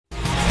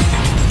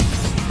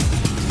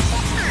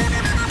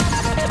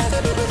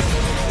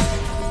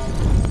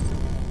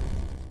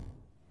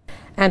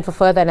And for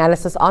further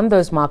analysis on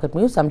those market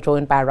moves, I'm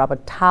joined by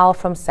Robert Towle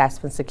from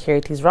Sasfin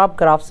Securities. Rob,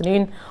 good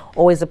afternoon.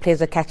 Always a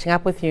pleasure catching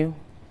up with you.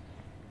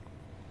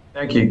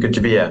 Thank you. Good to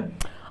be here.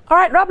 All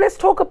right, Rob, let's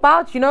talk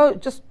about,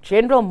 just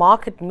general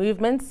market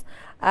movements.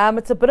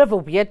 It's a bit of a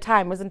weird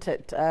time, isn't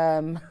it?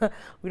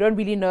 We don't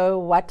really know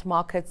what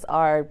markets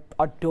are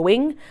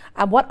doing.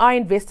 What are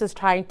investors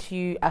trying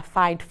to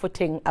find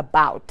footing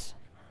about?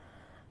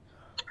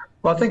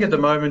 Well, I think at the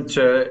moment,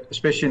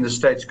 especially in the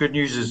States, good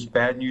news is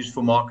bad news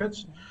for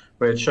markets,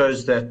 where it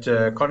shows that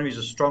economies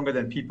are stronger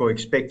than people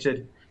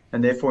expected,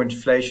 and therefore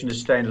inflation is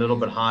staying a little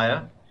bit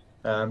higher.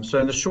 So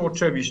in the short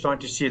term, you're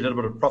starting to see a little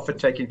bit of profit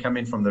taking come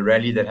in from the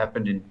rally that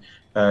happened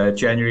in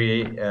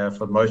January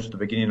for most of the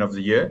beginning of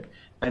the year.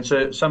 And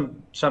so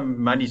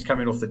some money's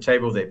coming off the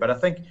table there. But I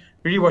think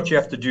really what you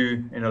have to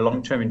do in a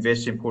long-term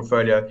investing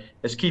portfolio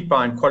is keep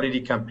buying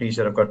quality companies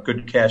that have got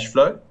good cash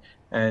flow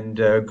and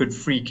good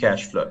free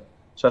cash flow.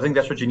 So I think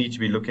that's what you need to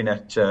be looking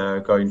at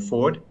going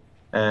forward,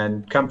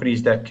 and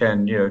companies that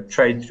can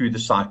trade through the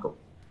cycle.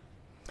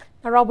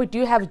 Now, Rob, we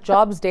do have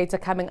jobs data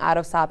coming out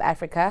of South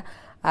Africa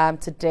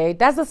today.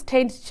 Does this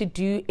tend to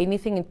do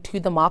anything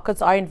into the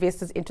markets? Are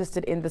investors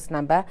interested in this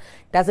number?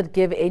 Does it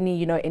give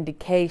any,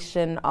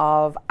 indication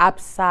of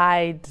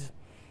upside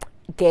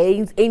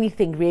gains,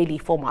 anything really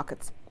for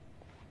markets?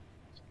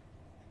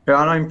 Yeah,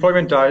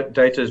 unemployment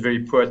data is very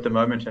poor at the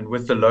moment, and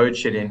with the load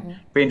shedding,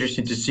 it'll be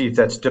interesting to see if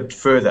that's dipped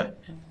further.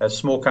 As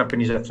small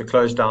companies have to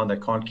close down, they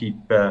can't keep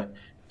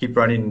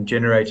running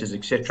generators,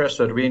 etc.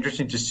 So it'll be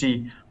interesting to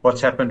see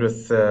what's happened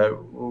with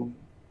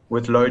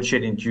load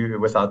shedding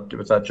with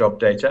our job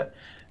data.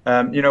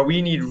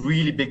 We need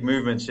really big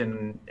movements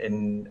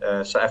in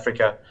South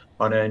Africa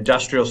on an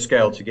industrial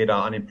scale to get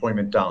our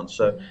unemployment down.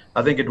 So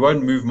I think it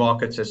won't move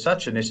markets as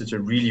such unless it's a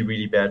really,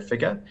 really bad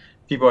figure.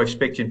 People are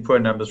expecting poor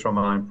numbers from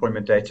our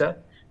employment data,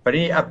 but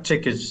any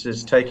uptick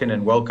is taken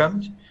and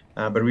welcomed.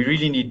 But we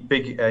really need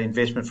big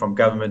investment from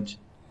government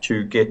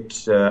to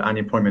get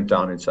unemployment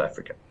down in South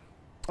Africa.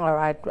 All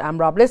right,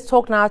 Rob, let's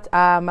talk now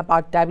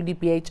about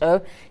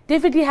WBHO.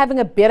 Definitely having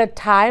a better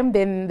time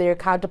than their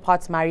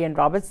counterparts, Murray and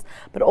Roberts,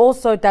 but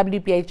also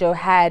WBHO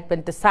had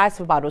been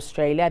decisive about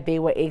Australia. They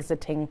were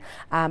exiting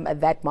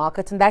that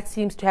market, and that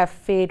seems to have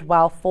fared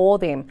well for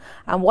them.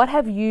 What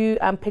have you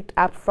picked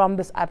up from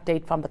this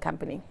update from the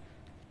company?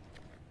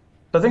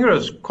 I think it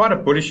was quite a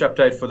bullish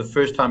update for the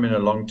first time in a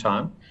long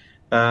time.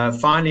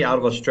 Finally out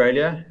of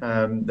Australia.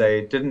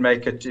 They didn't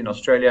make it in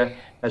Australia,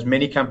 as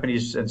many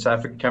companies and South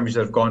African companies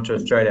that have gone to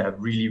Australia have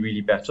really, really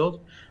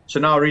battled.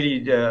 So now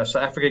really a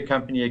South African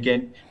company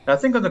again. And I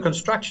think on the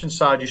construction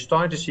side, you're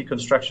starting to see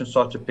construction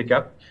start to pick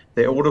up.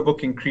 Their order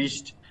book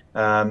increased.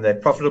 They're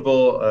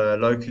profitable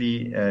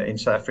locally in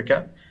South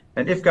Africa.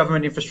 And if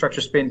government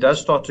infrastructure spend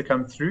does start to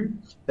come through,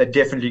 they're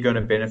definitely going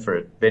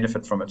to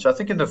benefit from it. So I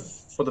think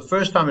for the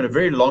first time in a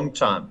very long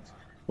time,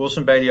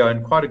 Wilson Bailey are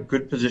in quite a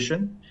good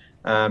position.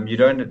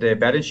 Their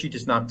balance sheet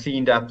is now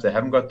cleaned up. They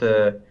haven't got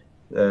the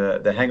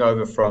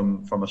hangover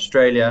from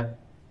Australia,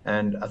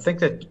 and I think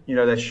that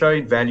they're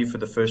showing value for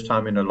the first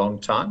time in a long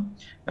time.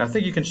 And I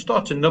think you can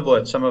start to nibble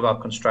at some of our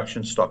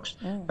construction stocks.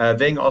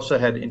 Veng also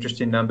had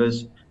interesting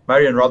numbers.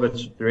 Murray and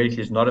Roberts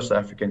theoretically is not a South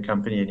African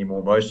company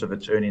anymore. Most of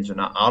its earnings are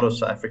now out of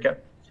South Africa.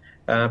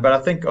 But I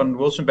think on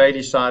Wilson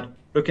Bailey's side,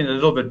 looking a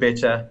little bit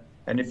better.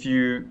 And if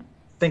you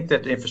think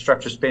that the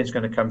infrastructure spend is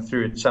going to come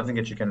through, it's something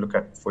that you can look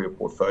at for your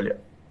portfolio.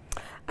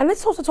 And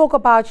let's also talk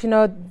about,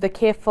 the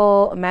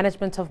careful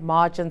management of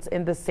margins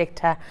in the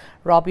sector,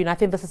 Rob. I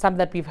think this is something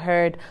that we've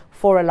heard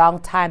for a long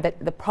time, that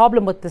the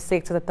problem with the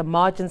sector, that the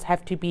margins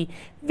have to be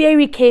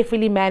very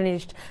carefully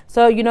managed.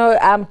 So,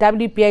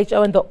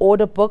 WBHO and the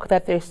order book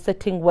that they're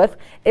sitting with,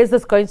 is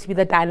this going to be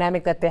the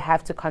dynamic that they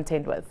have to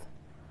contend with?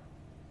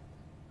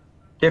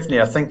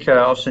 Definitely. I think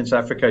also in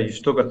South Africa, you've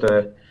still got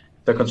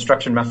the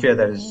construction mafia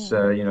that is,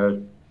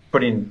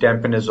 putting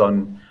dampeners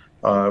on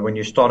when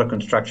you start a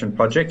construction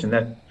project, and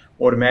that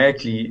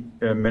automatically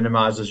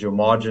minimizes your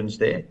margins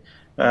there.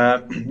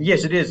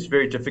 Yes, it is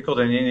very difficult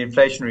in an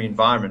inflationary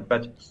environment,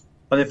 but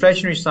on the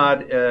inflationary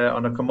side,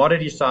 on the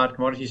commodity side,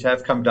 commodities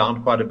have come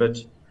down quite a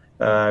bit.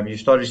 You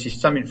start to see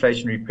some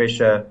inflationary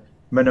pressure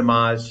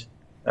minimize,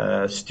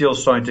 still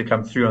starting to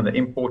come through on the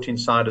importing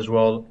side as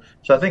well.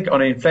 So I think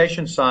on the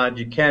inflation side,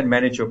 you can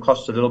manage your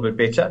costs a little bit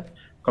better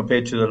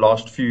compared to the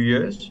last few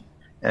years.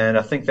 And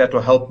I think that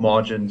will help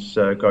margins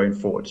going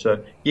forward.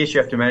 So yes, you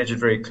have to manage it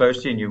very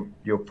closely, and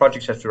your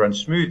projects have to run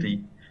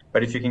smoothly.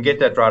 But if you can get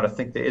that right, I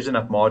think there is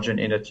enough margin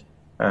in it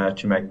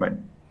to make money.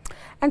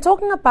 And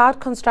talking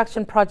about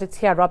construction projects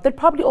here, Rob, they'd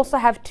probably also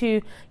have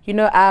to,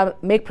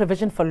 make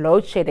provision for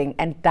load shedding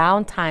and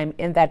downtime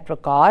in that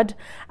regard.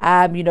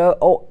 I'm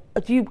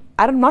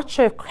not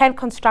sure if can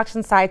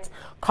construction sites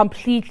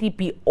completely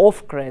be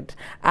off grid.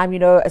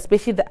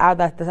 Especially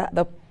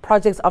the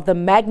projects of the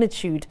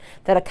magnitude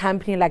that a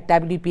company like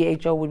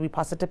WBHO would be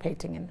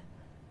participating in.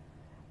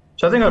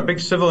 So I think on big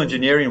civil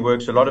engineering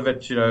works, a lot of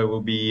it, will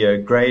be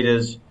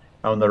graders.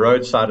 On the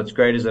roadside, it's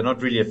graders. They're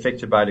not really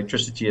affected by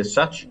electricity as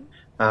such.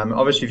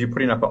 Obviously, if you're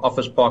putting up an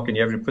office park and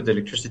you have to put the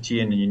electricity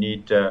in, and you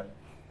need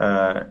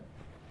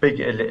big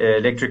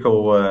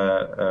electrical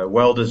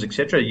welders,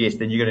 etc., yes,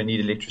 then you're going to need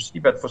electricity.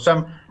 But for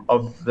some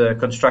of the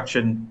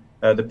construction,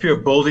 the pure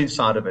building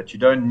side of it, you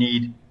don't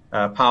need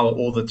power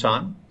all the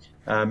time.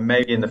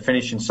 Maybe in the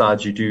finishing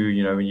sides you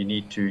do, when you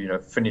need to,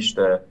 finish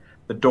the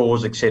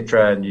doors,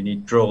 etc., and you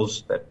need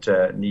drills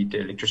that need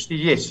electricity.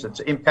 Yes,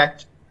 it's an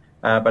impact.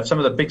 But some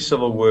of the big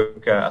civil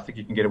work, I think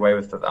you can get away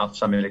with without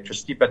some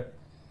electricity. But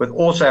with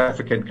all South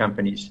African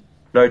companies,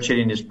 load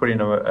shedding is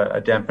putting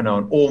a dampener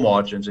on all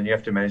margins, and you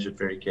have to manage it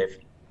very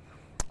carefully.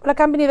 Well, a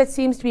company that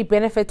seems to be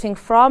benefiting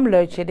from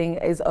load shedding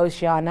is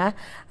Oceana.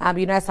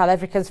 As South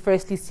Africans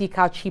firstly seek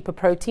out cheaper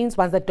proteins,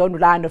 ones that don't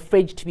rely on a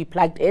fridge to be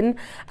plugged in,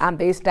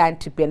 they stand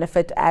to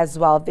benefit as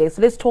well there.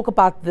 So let's talk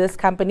about this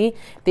company.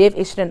 They've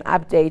issued an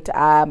update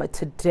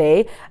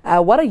today.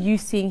 What are you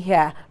seeing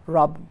here,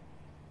 Rob?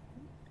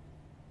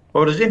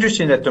 Well, it was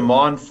interesting that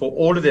demand for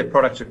all of their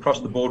products across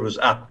the board was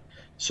up.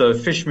 So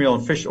fish meal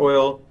and fish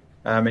oil,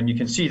 and you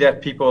can see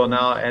that people are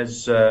now,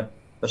 as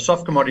the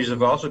soft commodities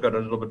have also got a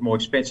little bit more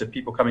expensive,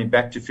 people coming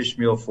back to fish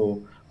meal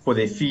for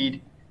their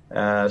feed.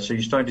 So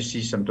you're starting to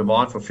see some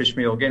demand for fish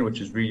meal again, which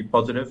is really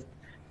positive.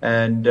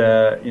 And,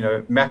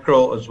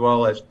 mackerel as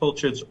well as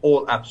pilchards,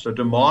 all up. So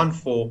demand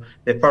for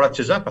their products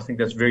is up. I think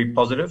that's very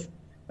positive.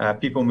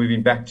 People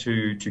moving back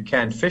to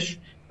canned fish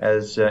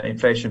as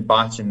inflation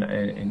bites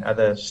in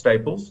other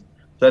staples.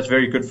 So that's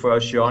very good for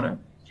Oceana.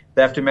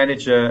 They have to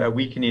manage a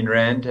weakening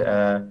rand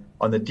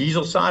on the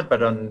diesel side,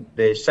 but on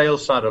their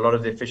sales side, a lot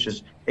of their fish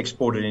is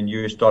exported in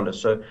US dollars.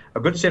 So a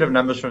good set of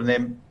numbers from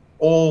them.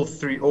 All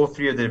three of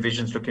the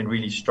divisions looking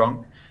really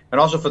strong.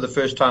 And also for the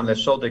first time, they've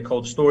sold their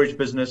cold storage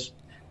business.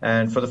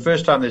 And for the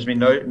first time, there's been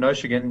no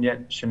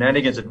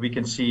shenanigans that we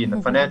can see in the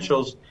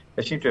financials.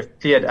 They seem to have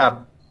cleared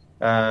up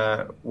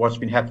what's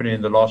been happening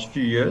in the last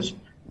few years.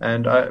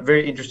 And a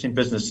very interesting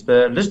business.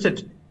 The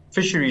listed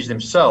fisheries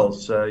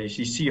themselves, you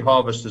see Sea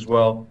Harvest as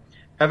well,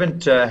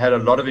 haven't had a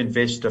lot of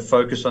investor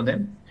focus on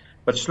them.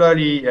 But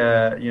slowly,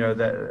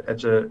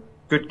 it's a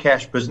good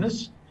cash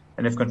business,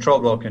 and if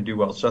controlled well, can do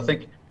well. So I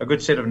think a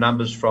good set of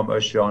numbers from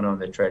Oceana on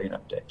their trading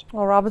update.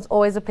 Well, Rob, it's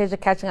always a pleasure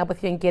catching up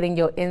with you and getting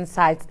your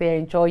insights there.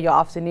 Enjoy your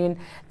afternoon.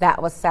 That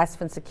was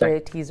Sasfin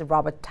Securities'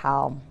 Robert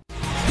Towle.